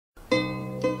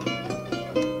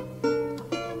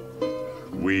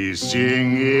We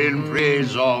sing in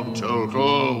praise of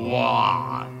total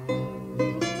war.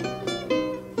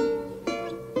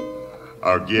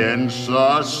 Against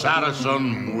the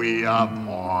Saracen we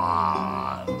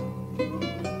abhor.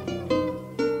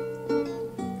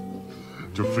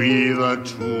 To free the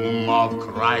tomb of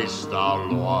Christ our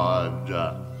Lord,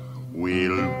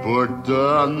 we'll put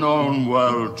the known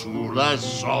world to the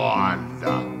sword.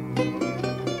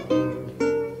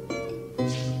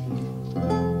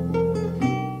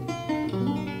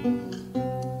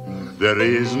 There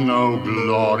is no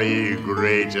glory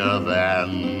greater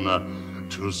than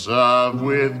to serve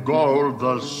with gold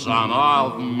the Son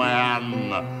of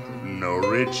Man. No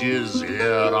riches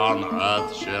here on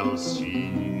earth shall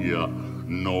see,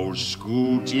 no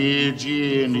scutage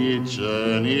in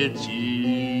eternity.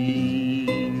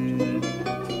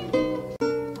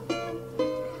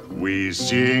 We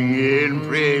sing in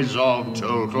praise of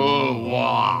total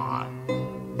war.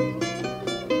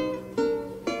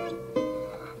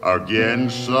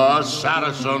 Against the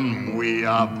Saracen we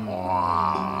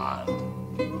abhor.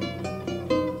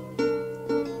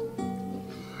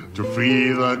 To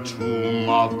free the tomb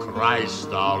of Christ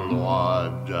our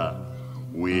Lord,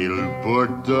 we'll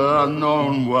put the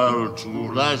known world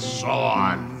to the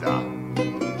sword.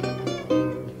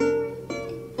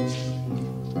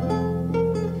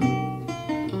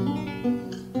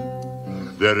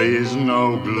 There is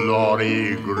no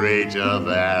glory greater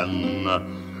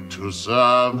than to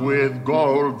serve with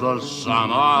gold the Son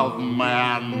of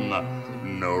Man.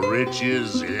 No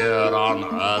riches here on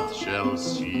earth shall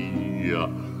see,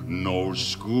 no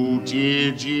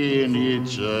scutage in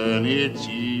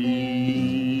eternity.